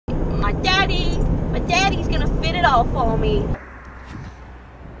daddy's gonna fit it all for me.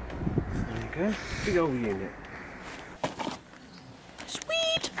 There you go, big old unit.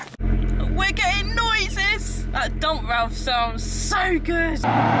 Sweet! We're getting noises! That dump valve sounds so good!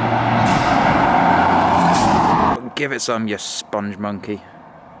 Give it some, you sponge monkey.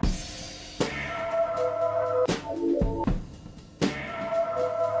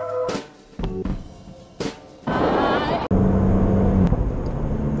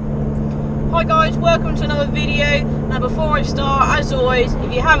 Hi guys, welcome to another video. Now before I start, as always,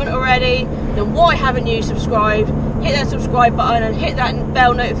 if you haven't already, then why haven't you subscribed? Hit that subscribe button and hit that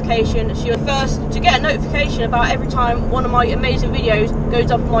bell notification so you're first to get a notification about every time one of my amazing videos goes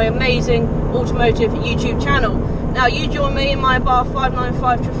up on my amazing automotive YouTube channel. Now you join me in my Abarth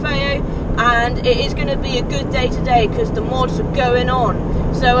 595 Trofeo, and it is going to be a good day today because the mods are going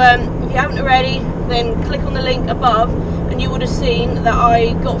on. So if you haven't already, then click on the link above and you would have seen that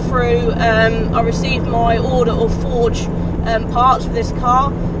I got through, I received my order of Forge parts for this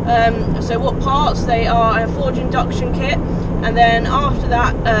car. So what parts? They are a Forge induction kit, and then after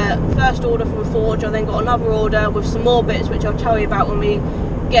that first order from Forge, I then got another order with some more bits which I'll tell you about when we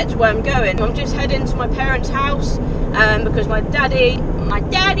get to where I'm going. I'm just heading to my parents' house because my daddy's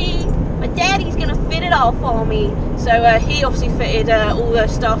gonna fit it all for me. So he obviously fitted all the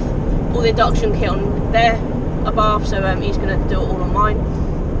stuff, all the induction kit on their Abarth, so he's gonna do it all on mine.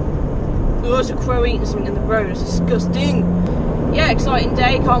 Oh, there's a crow eating something in the road, it's disgusting. Yeah, exciting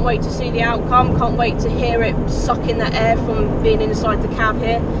day, can't wait to see the outcome, can't wait to hear it sucking that air from being inside the cab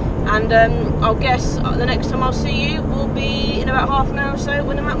here. And I'll guess the next time I'll see you will be in about half an hour or so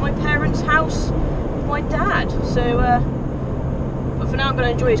when I'm at my parents' house with my dad. So, but for now I'm going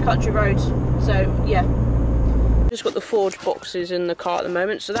to enjoy his country roads, so yeah. Just got the Forge boxes in the car at the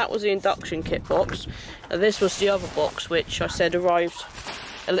moment, so that was the induction kit box. And this was the other box which I said arrived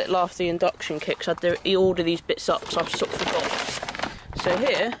a little after the induction kit because I had to order these bits up because I've sort of forgot. So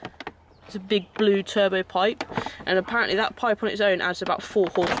here is a big blue turbo pipe, and apparently that pipe on its own adds about 4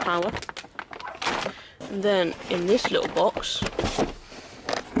 horsepower. And then in this little box,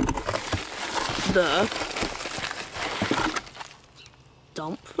 the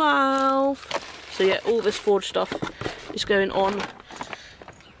dump valve. So yeah, all this Forge stuff is going on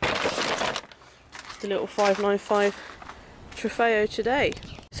the little 595 Trofeo today.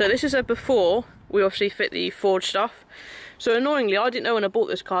 So this is a before we obviously fit the Forge stuff. So annoyingly, I didn't know when I bought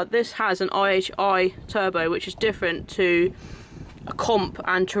this car, this has an IHI turbo, which is different to a Comp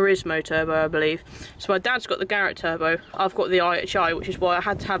and Turismo turbo, I believe. So my dad's got the Garrett turbo, I've got the IHI, which is why I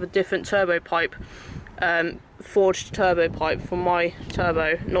had to have a different turbo pipe, forged turbo pipe for my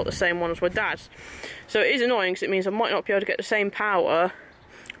turbo, not the same one as my dad's. So it is annoying because it means I might not be able to get the same power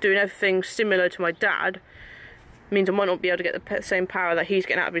doing everything similar to my dad. It means I might not be able to get the same power that he's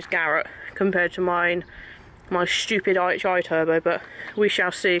getting out of his Garrett compared to mine, my stupid IHI turbo, but we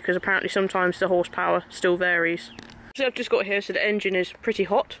shall see because apparently sometimes the horsepower still varies. So I've just got here, so the engine is pretty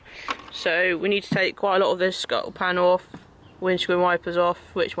hot, so we need to take quite a lot of this scuttle panel off, windscreen wipers off,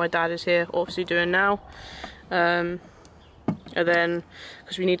 which my dad is here obviously doing now, and then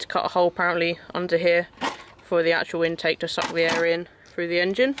because we need to cut a hole apparently under here for the actual intake to suck the air in through the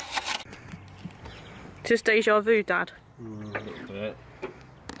engine. Is this deja vu, Dad? A little bit.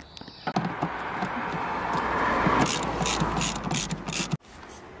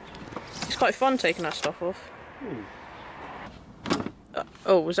 It's quite fun taking that stuff off.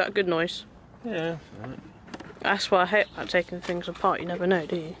 Oh, was that a good noise? Yeah, right. That's why I hate about taking things apart, you never know,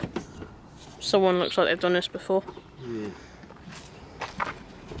 do you? Someone looks like they've done this before.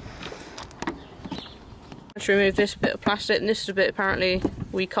 Let's remove this bit of plastic, and this is a bit apparently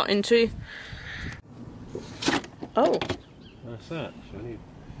we cut into. Oh! What's that? So I need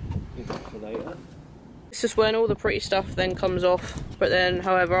that for later. This is when all the pretty stuff then comes off, but then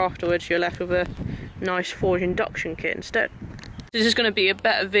however afterwards you're left with a nice Forge induction kit instead. This is going to be a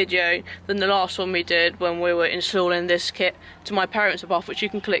better video than the last one we did when we were installing this kit to my parents' Abarth, which you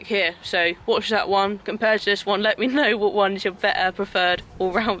can click here. So watch that one, compared to this one, let me know what one is your better preferred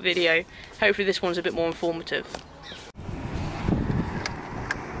all-round video. Hopefully this one's a bit more informative.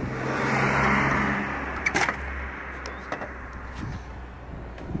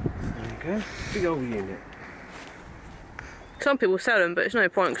 There you go, big old unit. Some people sell them, but it's no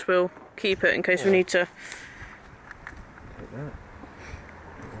point because we'll keep it in case we need to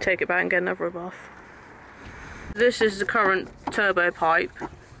take it back and get another Abarth. This is the current turbo pipe,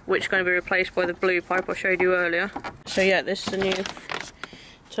 which is going to be replaced by the blue pipe I showed you earlier. So yeah, this is the new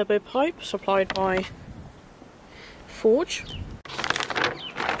turbo pipe supplied by Forge.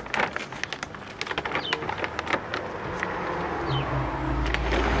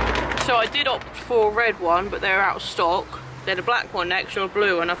 So So I did opt for a red one, but they're out of stock. They had a black one next or a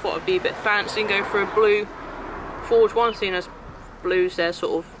blue, and I thought it'd be a bit fancy and go for a blue forge one, seeing as blue's their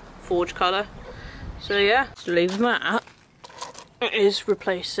sort of forge colour. So yeah, to leave that, it is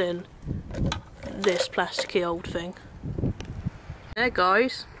replacing this plasticky old thing. There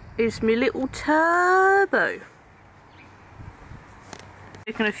guys, is my little turbo.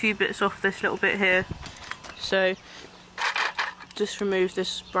 Taking a few bits off this little bit here, so just remove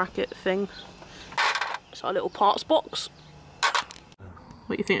this bracket thing. It's our little parts box.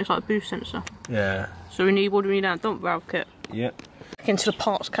 What do you think? It's like a boost sensor. Yeah. So we need, what do we need now? Dump valve kit. Yep. Back into the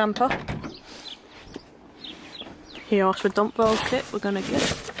parts camper. He asked for dump valve kit, we're gonna get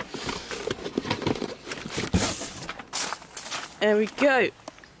it. There we go.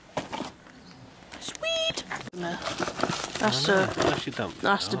 Sweet. No. That's your dump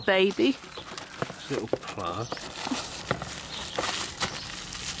that's the valve. baby. This little plug.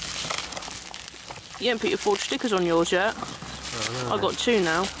 You haven't put your forged stickers on yours yet. Oh, no. I've got two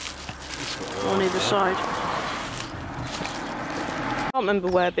now. On either side. I can't remember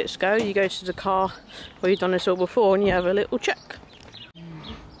where bits go. You go to the car where you've done this all before and you have a little check.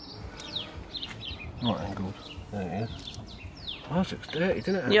 Right angled. There it is. Oh, it looks dirty,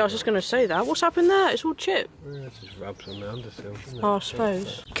 doesn't it? Yeah, I was just going to say that. What's happened there? It's all chipped. Yeah, it just rubs on the undersill, doesn't it? Oh, I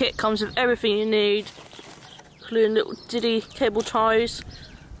suppose. Kit comes with everything you need, including little diddy cable ties,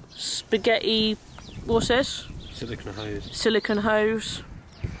 spaghetti, what's this? Silicone hose. Silicone hose.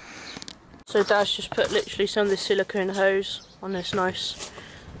 So Dad's just put literally some of this silicone hose on this nice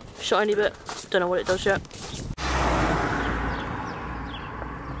shiny bit. Don't know what it does yet.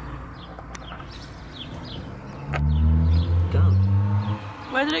 Done.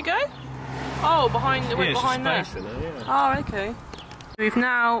 Where did it go? Oh, behind it went behind there. Yeah. Oh, okay. We've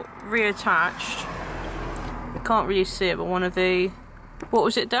now reattached. I can't really see it, but one of the... What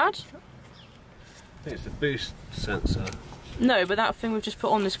was it, Dad? I think it's the boost sensor. No, but that thing we've just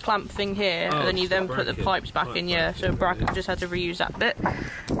put on this clamp thing here, Oh, and then you then put the bracket. pipes back in, yeah. So bracket, we just had to reuse that bit.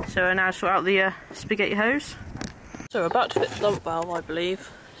 So I now sort out the spaghetti hose. So we're about to fit the dump valve, I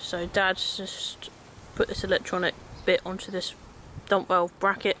believe. So Dad's just put this electronic bit onto this dump valve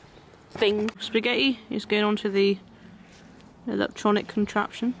bracket thing. Spaghetti is going onto the electronic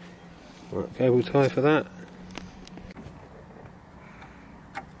contraption. Right, cable tie for that.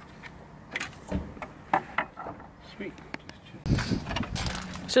 Sweet.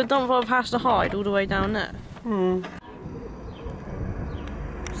 So the dump valve has to hide all the way down there. So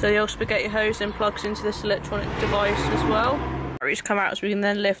the old spaghetti hose then plugs into this electronic device as well. Batteries come out, so we can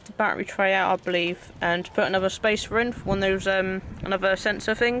then lift the battery tray out, I believe, and put another spacer in for one of those another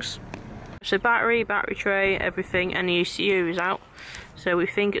sensor things. So battery tray, everything, and the ECU is out. So we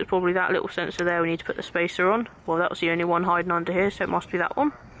think it's probably that little sensor there we need to put the spacer on. Well, that was the only one hiding under here, so it must be that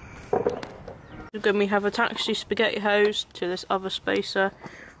one. Then we have attached the spaghetti hose to this other spacer,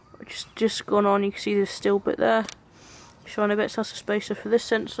 which has just gone on. You can see this steel bit there. Shiny bits, that's a spacer for this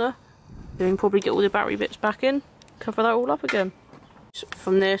sensor. Then we can probably get all the battery bits back in, cover that all up again. So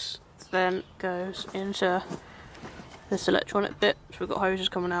from this, then goes into this electronic bit. So we've got hoses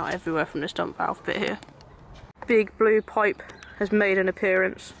coming out everywhere from this dump valve bit here. Big blue pipe has made an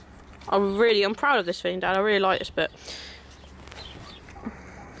appearance. I'm proud of this thing, Dad. I really like this bit.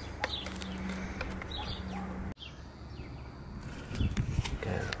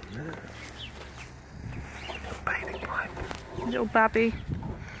 Little babby.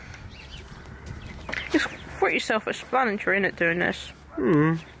 It's pretty self-explanatory, isn't it, doing this?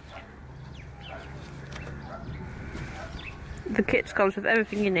 The kit comes with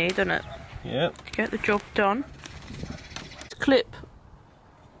everything you need, doesn't it? Yep. To get the job done. This clip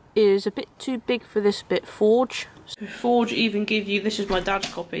is a bit too big for this bit, Forge. So Forge even give you, this is my dad's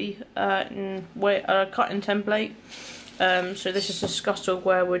copy, a cutting template. So this is the scuttle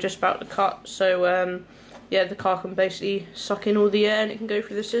where we're just about to cut. So yeah, the car can basically suck in all the air and it can go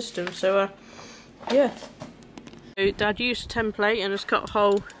through the system. So yeah. So Dad used a template and has cut a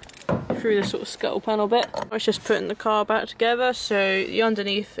hole through the sort of scuttle panel bit. I was just putting the car back together. So the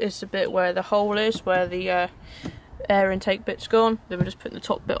underneath is the bit where the hole is, where the air intake bit's gone. Then we're just putting the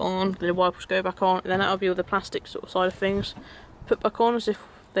top bit on, the wipers go back on, and then that'll be all the plastic sort of side of things put back on as if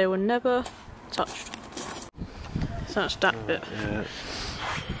they were never touched. So that's that bit. Yeah.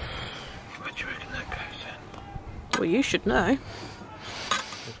 Where do you reckon that goes then? Well, you should know.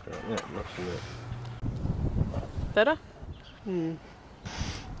 Better?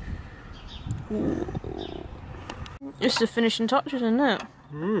 It's the finishing touches, isn't it?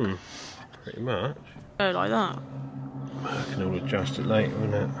 Pretty much. Go like that. I can all adjust it later,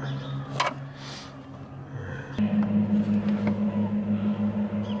 won't it?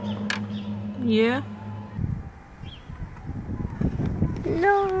 Yeah.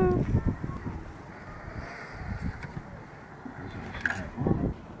 No.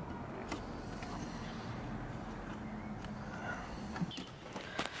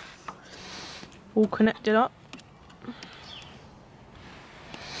 All connected up.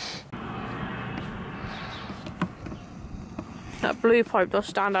 That blue pipe does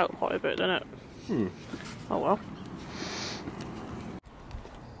stand out quite a bit, doesn't it? Hmm. Oh well.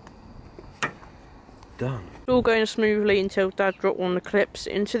 Done. All going smoothly until Dad dropped one of the clips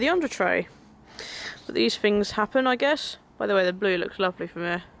into the under tray. But these things happen, I guess. By the way, the blue looks lovely from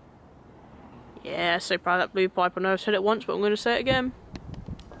here. Yeah, so proud of that blue pipe. I know I've said it once, but I'm going to say it again.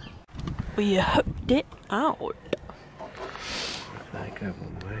 We hooked it out. They go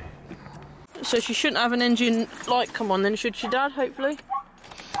one way. So she shouldn't have an engine light come on then, should she, Dad? Hopefully.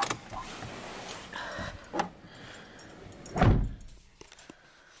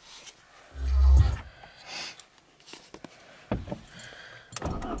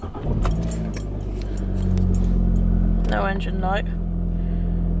 No engine light.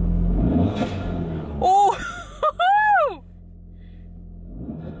 Oh!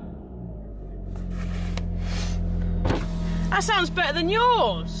 That sounds better than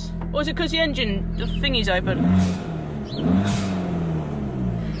yours! Or is it because the engine, the thingy's open?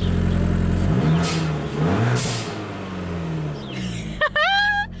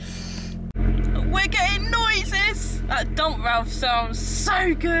 We're getting noises! That dump valve sounds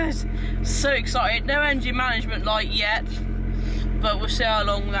so good! So excited. No engine management light yet, but we'll see how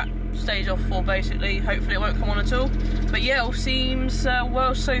long that stays off for basically. Hopefully it won't come on at all. But yeah, all seems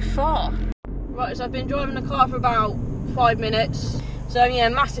well so far. Right, so I've been driving the car for about 5 minutes. So yeah,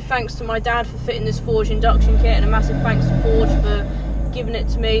 massive thanks to my dad for fitting this Forge induction kit, and a massive thanks to Forge for giving it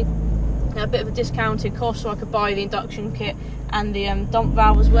to me at a bit of a discounted cost so I could buy the induction kit and the dump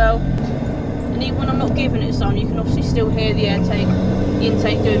valve as well. And even when I'm not giving it some, you can obviously still hear the intake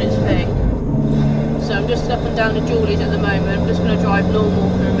doing its thing. So I'm just up and down the Jewelleys at the moment. I'm just going to drive normal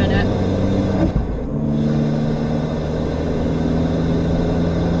for a minute.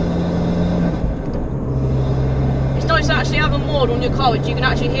 It's nice to actually have a mod on your car which you can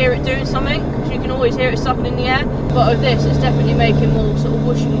actually hear it doing something, because you can always hear it sucking in the air. But with this, it's definitely making more sort of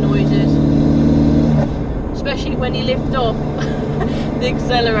whooshing noises. Especially when you lift off the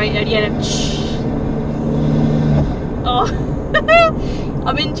accelerator and you hear it. Oh.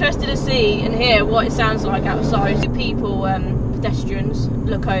 I'm interested to see and hear what it sounds like outside. People, pedestrians,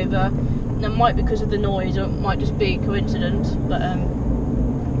 look over, and it might be because of the noise, or it might just be coincidence, but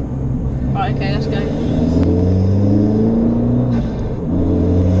right, okay, let's go.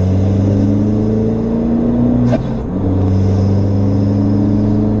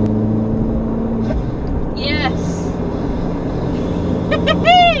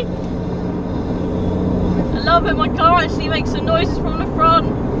 I love it, my car actually makes some noises from the front.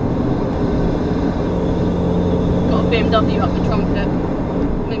 Got a BMW up the trumpet.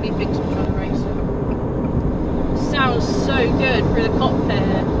 Maybe he thinks I'm trying to race it. Sounds so good through the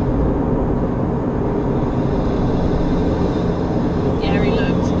cockpit. Yeah, he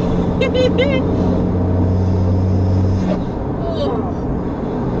looked. Oh,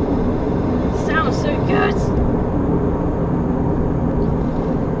 sounds so good.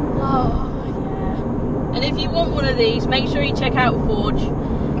 And if you want one of these, make sure you check out Forge.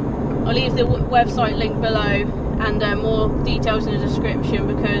 I'll leave the website link below and more details in the description,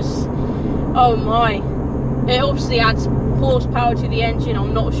 because, oh my, it obviously adds horsepower to the engine.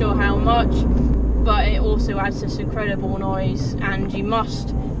 I'm not sure how much, but it also adds this incredible noise, and you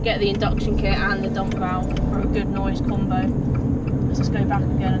must get the induction kit and the dump valve for a good noise combo. Let's just go back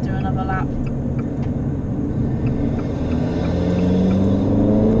again and do another lap.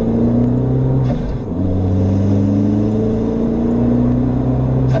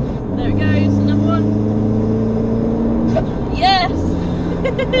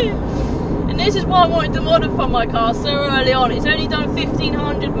 And this is why I wanted to modify my car so early on. It's only done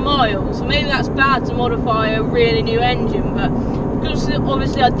 1,500 miles, so maybe that's bad to modify a really new engine, but because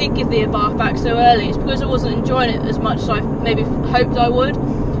obviously I did give the Abarth back so early, it's because I wasn't enjoying it as much as I maybe hoped I would.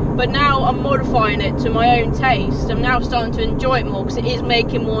 But now I'm modifying it to my own taste. I'm now starting to enjoy it more because it is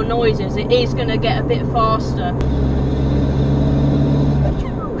making more noises. It is going to get a bit faster.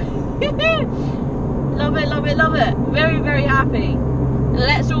 Love it, love it, love it. Very, very happy. And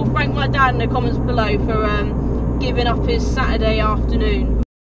let's all thank my dad in the comments below for giving up his Saturday afternoon.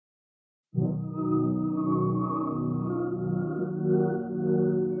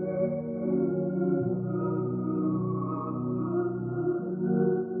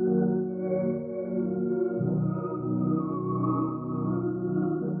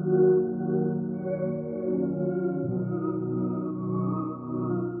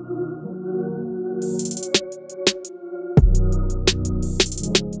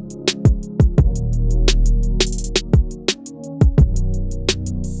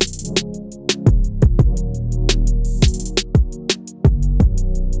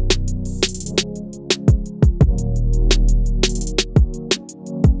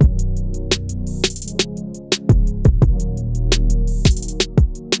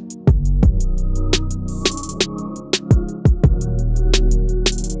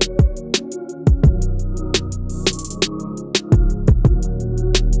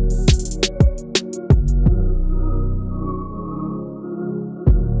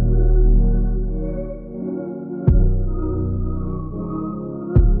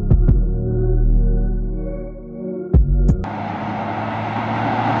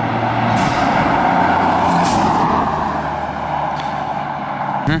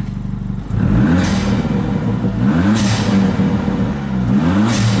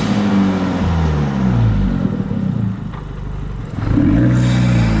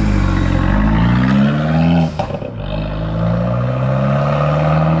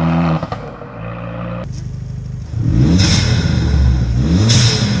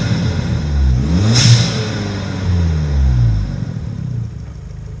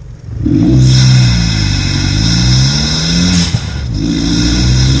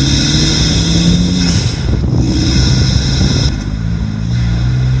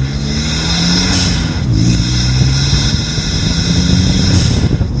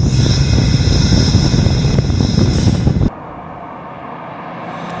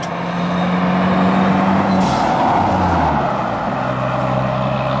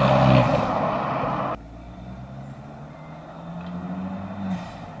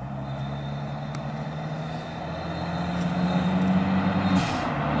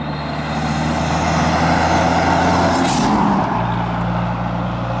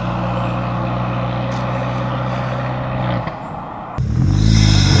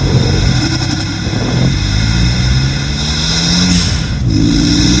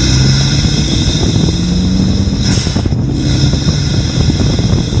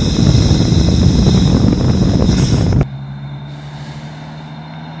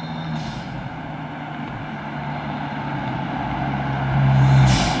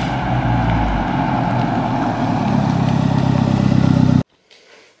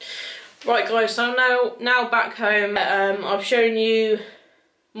 guys, so now back home. I've shown you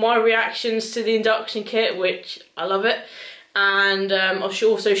my reactions to the induction kit, which I love it, and I've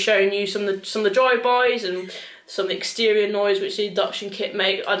also shown you some of the drive-bys and some of the exterior noise which the induction kit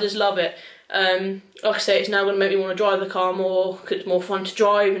make. I just love it. Like I say, it's now going to make me want to drive the car more because it's more fun to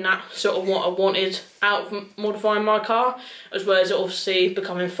drive, and that's sort of what I wanted out of modifying my car, as well as it obviously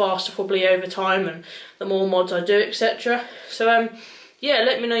becoming faster probably over time and the more mods I do, etc. So yeah,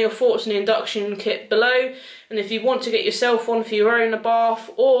 let me know your thoughts on the induction kit below, and if you want to get yourself one for your own Abarth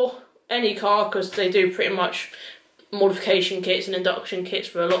or any car, because they do pretty much modification kits and induction kits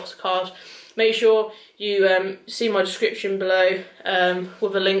for lots of cars, make sure you see my description below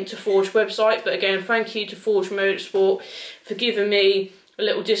with a link to Forge website. But again, thank you to Forge Motorsport for giving me a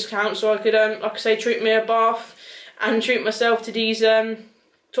little discount so I could, like I say, treat me a bath and treat myself to these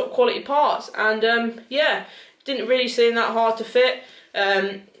top quality parts. And yeah, didn't really seem that hard to fit.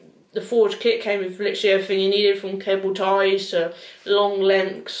 The Forge kit came with literally everything you needed, from cable ties to long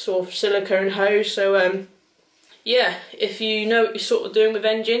lengths of silica and hose. So yeah, if you know what you're sort of doing with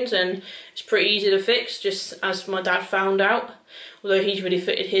engines, and it's pretty easy to fix, just as my dad found out, although he's really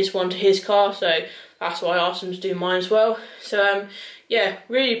fitted his one to his car, so that's why I asked him to do mine as well. So yeah,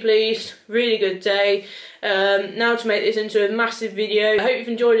 really pleased, really good day. Now to make this into a massive video. I hope you've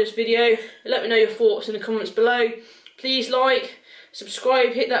enjoyed this video. Let me know your thoughts in the comments below. Please like,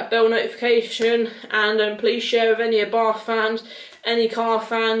 subscribe, hit that bell notification, and please share with any Abarth fans, any car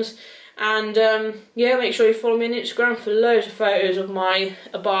fans. And yeah, make sure you follow me on Instagram for loads of photos of my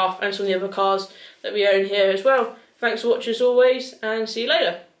Abarth and some of the other cars that we own here as well. Thanks for watching as always, and see you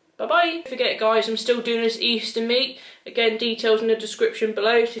later. Bye bye. Don't forget guys, I'm still doing this Easter meet. Again, details in the description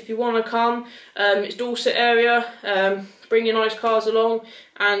below, so if you want to come, it's Dorset area. Bring your nice cars along,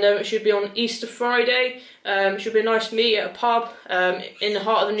 and it should be on Easter Friday. It should be a nice meet at a pub in the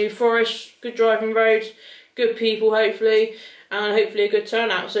heart of the New Forest. Good driving roads, good people hopefully, and hopefully a good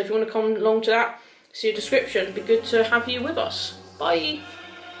turnout. So if you want to come along to that, see a description. It'd be good to have you with us. Bye.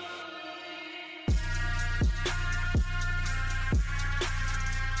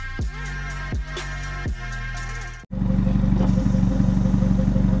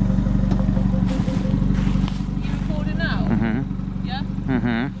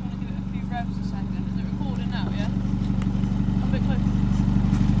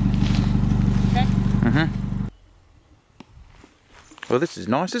 Well, this is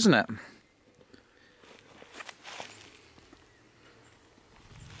nice, isn't it?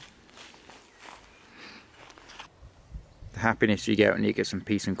 The happiness you get when you get some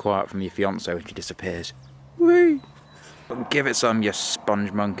peace and quiet from your fiancée when she disappears. Whee! Give it some, you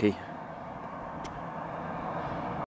sponge monkey.